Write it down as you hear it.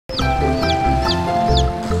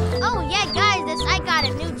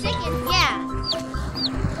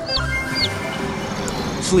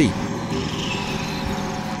sleep.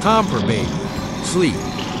 Tompel, baby, sleep.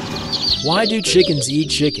 Why do chickens eat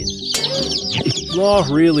chicken? Law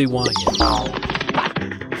really want you.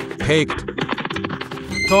 Pegged.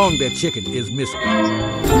 Tong that chicken is missing.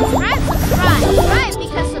 Subscribe, subscribe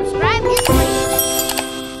because subscribe is free.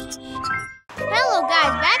 Hello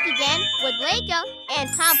guys, back again with Leika and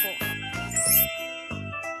Tompel.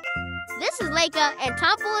 This is Leika and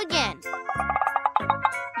Tompel again.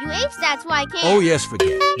 You apes, that's why I can't. Oh yes,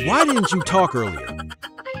 forget. Why didn't you talk earlier?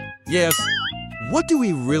 Yes. What do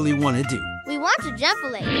we really want to do? We want to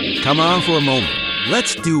jump-a-lake. Come on for a moment.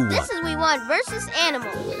 Let's do one. This is we want versus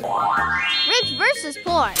animals. Rich versus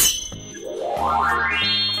poor.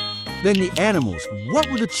 Then the animals, what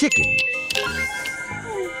with the chicken?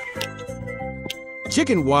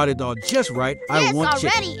 Chicken watered all just right. I want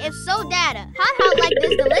yes, already. Chicken. If so, data. Hot like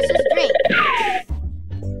this delicious drink.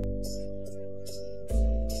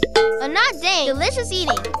 Not dang. Delicious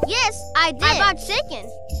eating. Yes, I did. I bought chicken.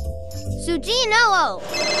 Suji no.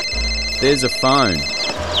 There's a phone.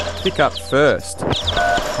 Pick up first.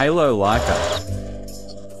 Hello, Leika.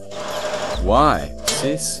 Why,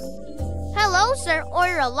 sis? Hello, sir.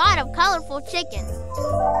 Order a lot of colorful chicken.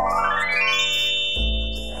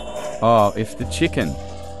 Oh, if the chicken.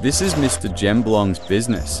 This is Mr. Gemblong's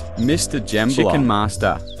business. Mr. Gemblong. Chicken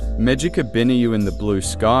master. Magica binny you in the blue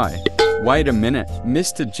sky. Wait a minute.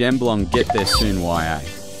 Mr. Gemblong get there soon, YA.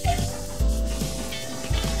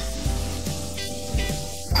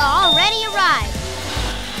 Already arrived.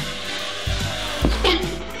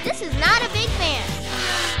 This is not a big fan.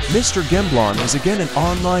 Mr. Gemblong is again an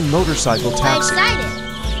online motorcycle taxi.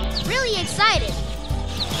 Excited. Really excited.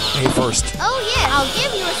 Hey, first. Oh yeah, I'll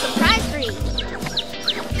give you a surprise for you.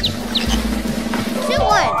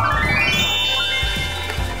 2-1.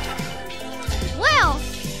 Well.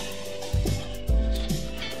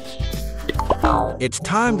 It's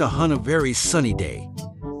time to hunt a very sunny day.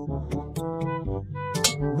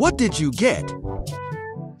 What did you get?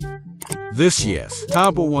 This, yes.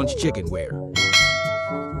 Tompel wants chickenware.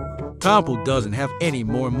 Tompel doesn't have any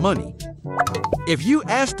more money. If you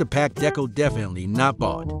ask to pack, deco definitely not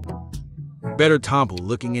bought. Better Tompel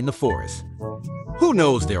looking in the forest. Who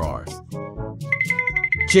knows there are?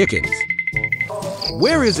 Chickens.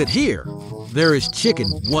 Where is it here? There is chicken,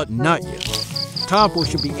 what not yet. Tompel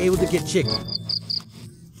should be able to get chicken.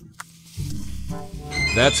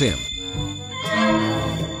 That's him.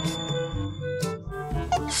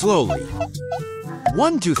 Slowly.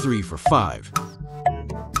 1, 2, 3 for 5.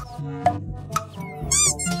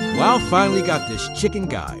 Wow, finally got this chicken,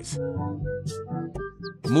 guys.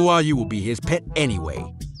 Muayu will be his pet anyway.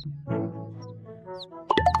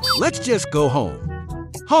 Let's just go home.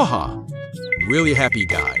 Ha. Really happy,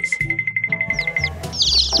 guys.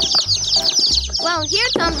 Well, here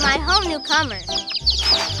comes my home newcomer.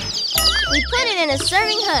 We put it in a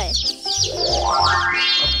serving hood.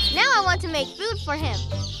 Now I want to make food for him.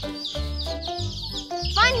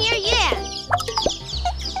 Fun here, yeah.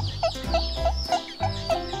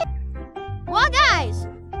 Well, guys,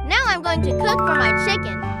 now I'm going to cook for my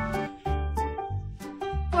chicken.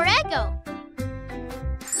 For Echo.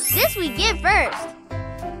 This we give first.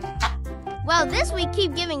 Well, this we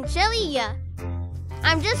keep giving chili, yeah.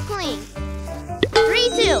 I'm just clean. 3,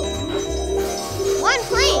 2. 1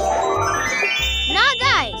 clean. Nah,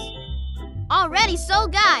 guys. Already so,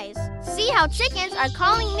 guys. See how chickens are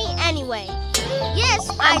calling me anyway. Yes,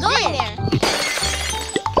 I'm going there.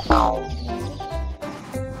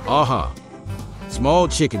 Small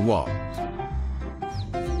chicken walk.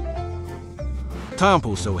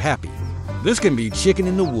 Tompel so happy. This can be chicken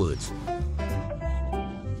in the woods.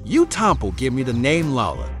 You Tompel give me the name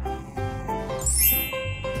Lala.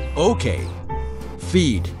 Okay.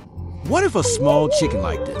 Feed. What if a small chicken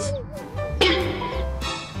like this?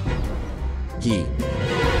 Ye.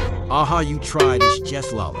 You try this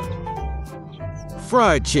just Lala.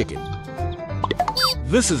 Fried chicken.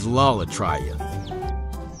 This is Lala try ya.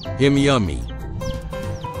 Him yummy.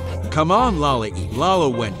 Come on, Lala eat. Lala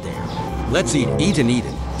went there. Let's eat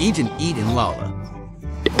and Lala.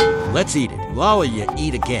 Let's eat it. Lala, ya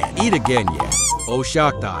eat again. Eat again, yeah. Oh,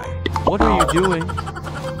 shocked eye. What are you doing?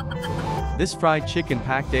 This fried chicken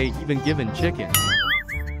packed ain't even given chicken.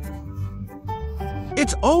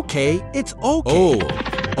 It's okay. It's okay.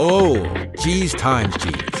 Oh, G's times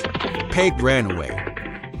G's. Peg ran away.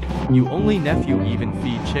 You only nephew even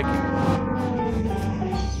feed chicken.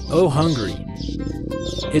 Oh, hungry.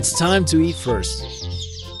 It's time to eat first.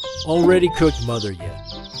 Already cooked, mother, yet.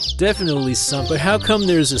 Definitely some, but how come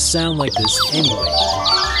there's a sound like this anyway?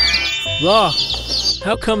 Law,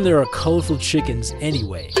 how come there are colorful chickens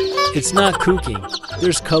anyway? It's not cooking.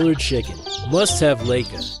 There's colored chicken. Must have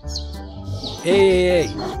Leika. Hey.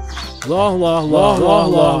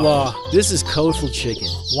 Law. This is colorful chicken.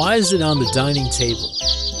 Why is it on the dining table?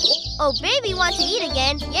 Oh, baby wants to eat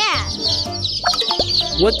again. Yeah.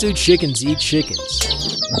 What do chickens eat chickens?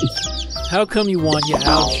 How come you want your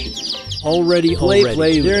ouch? Already.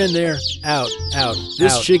 There and there. Out.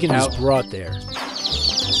 This chicken is brought there.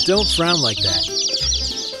 Don't frown like that.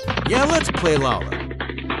 Yeah, let's play Lala.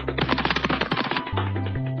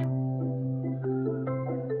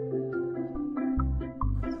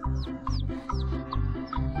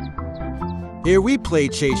 Here we play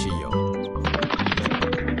Chase Yo.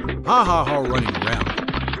 Ha running around.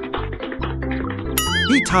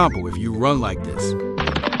 Be Tompel if you run like this.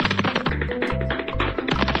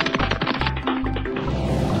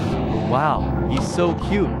 Wow, he's so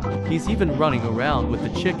cute. He's even running around with the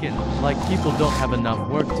chicken, like people don't have enough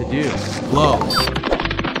work to do. Lol.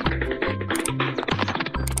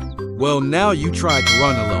 Well, now you tried to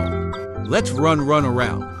run alone. Let's run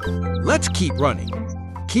around. Let's keep running.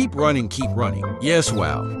 Keep running. Yes,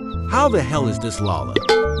 wow. How the hell is this Lala?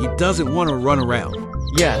 He doesn't want to run around.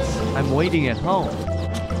 Yes, I'm waiting at home.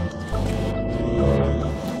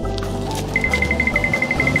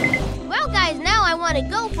 Well, guys, now I want to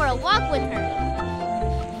go for a walk with her.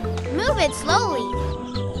 Move it slowly.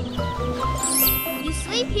 You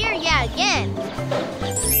sleep here? Yeah, again.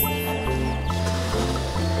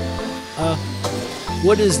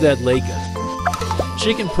 What is that, Leika?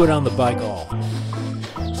 Chicken put on the bike all.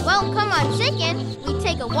 Well, come on, chicken. We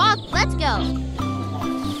take a walk. Let's go.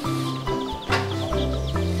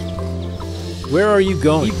 Where are you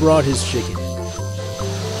going? He brought his chicken.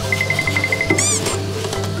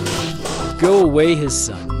 Go away, his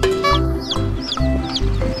son.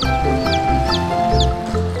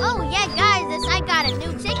 Oh, yeah, guys, I got a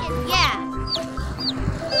new chicken. Yeah.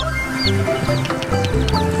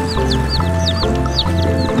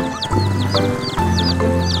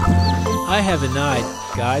 I have an eye,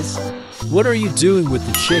 guys. What are you doing with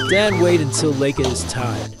the chick? Dad, wait until Leika is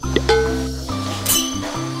tired.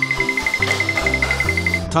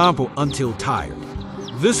 Tompel until tired.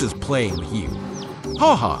 This is playing with you.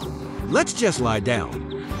 Ha. Let's just lie down.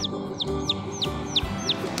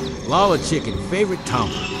 Lala chicken favorite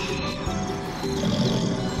Tompel.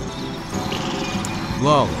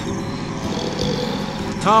 Lala.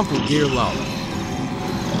 Tompel dear Lala.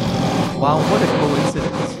 Wow, what a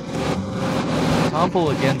coincidence.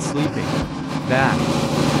 Tompel again sleeping. That.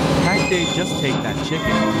 Pack day, just take that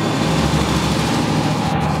chicken.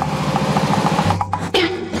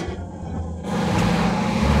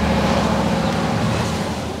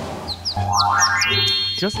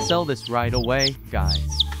 Just sell this right away, guys.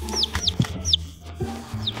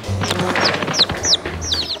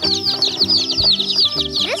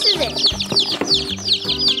 This is it.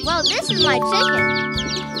 Well, this is my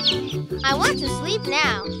chicken. I want to sleep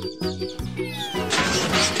now.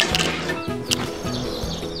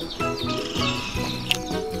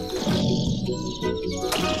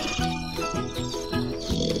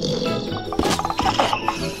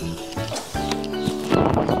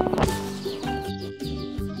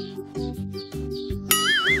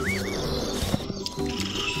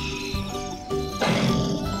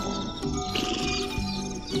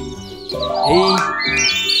 Hey,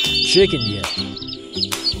 chicken yet?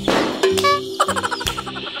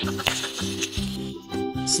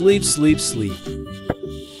 Sleep.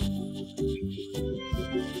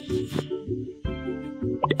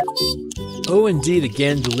 Oh, indeed,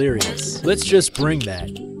 again delirious. Let's just bring that.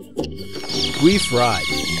 We fried.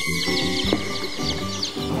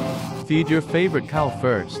 Feed your favorite cow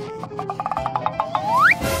first.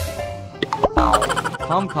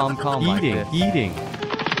 Calm. Eating.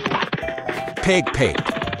 Peg.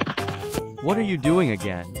 What are you doing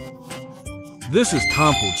again? This is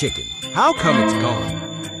Tompel chicken. How come it's gone?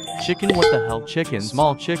 Chicken, what the hell? Chicken,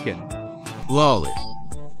 small chicken. Lawless.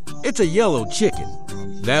 It's a yellow chicken.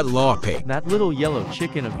 That law pig. That little yellow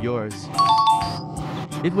chicken of yours.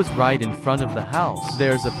 It was right in front of the house.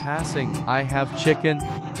 There's a passing. I have chicken.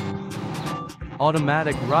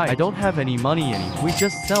 Automatic right. I don't have any money anymore. We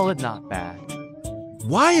just sell it, not bad.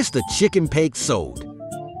 Why is the chicken pig sold?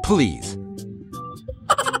 Please.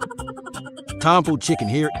 Tompel chicken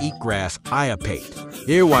here eat grass, I paid.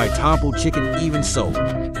 Here why Tompel chicken even sold.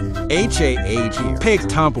 H-A-H here. Pig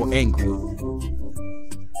Tompel angry.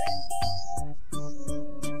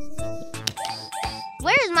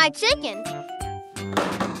 Where's my chicken?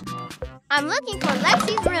 I'm looking for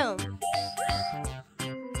Lexi's room.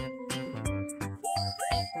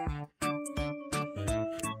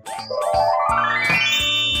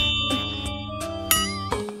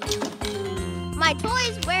 My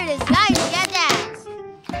toys, where it is, guys, get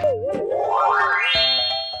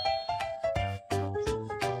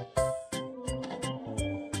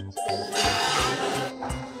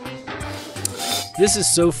This is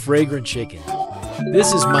so fragrant chicken.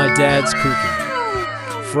 This is my dad's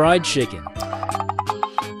cooking. Fried chicken.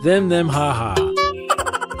 Them haha.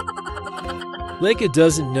 Leika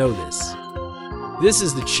doesn't know this. This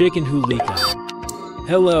is the chicken who Leika.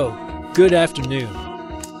 Hello, good afternoon.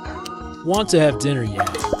 Want to have dinner yet?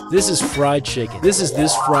 This is fried chicken. This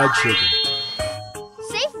fried chicken.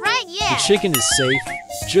 Safe, right? The Yeah. chicken is safe.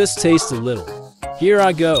 Just taste a little. Here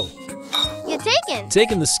I go. You're taken.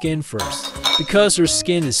 Taking the skin first, because her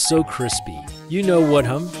skin is so crispy. You know what,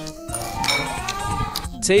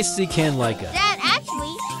 Tasty can Leika. Dad,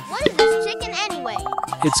 actually, what is this chicken anyway?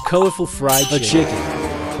 It's colorful fried chicken.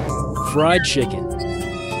 Fried chicken.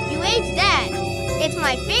 You aged, Dad. It's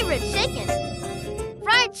my favorite chicken.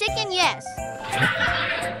 Fried chicken, yes.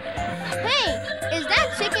 Hey, is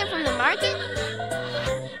that chicken from the market?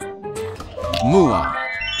 Mulan.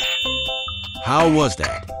 How was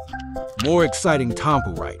that? More exciting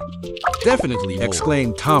Tompel, right? Definitely,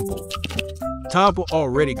 exclaimed Tompel. Tompel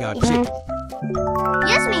already got chicken.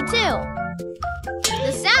 Yes, me too.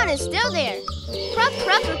 The sound is still there. Pruff,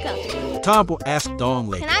 pruff, Tompel asked Dong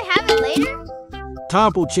later. Can I have it later?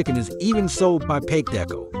 Tompel chicken is even sold by Pake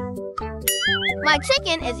Deco. My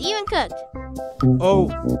chicken is even cooked. Oh,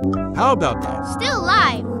 how about that? Still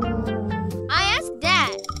alive. I asked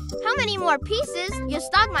Dad, how many more pieces you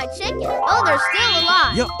stock my chicken? Oh, they're still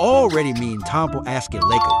alive. You already mean Tompel asking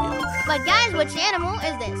Leika, yeah. But guys, which animal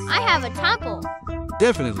is this? I have a Tompel.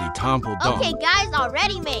 Definitely Tompel Dong. Okay, guys,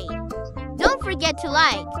 already made. Don't forget to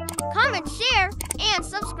like, comment, share, and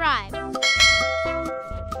subscribe.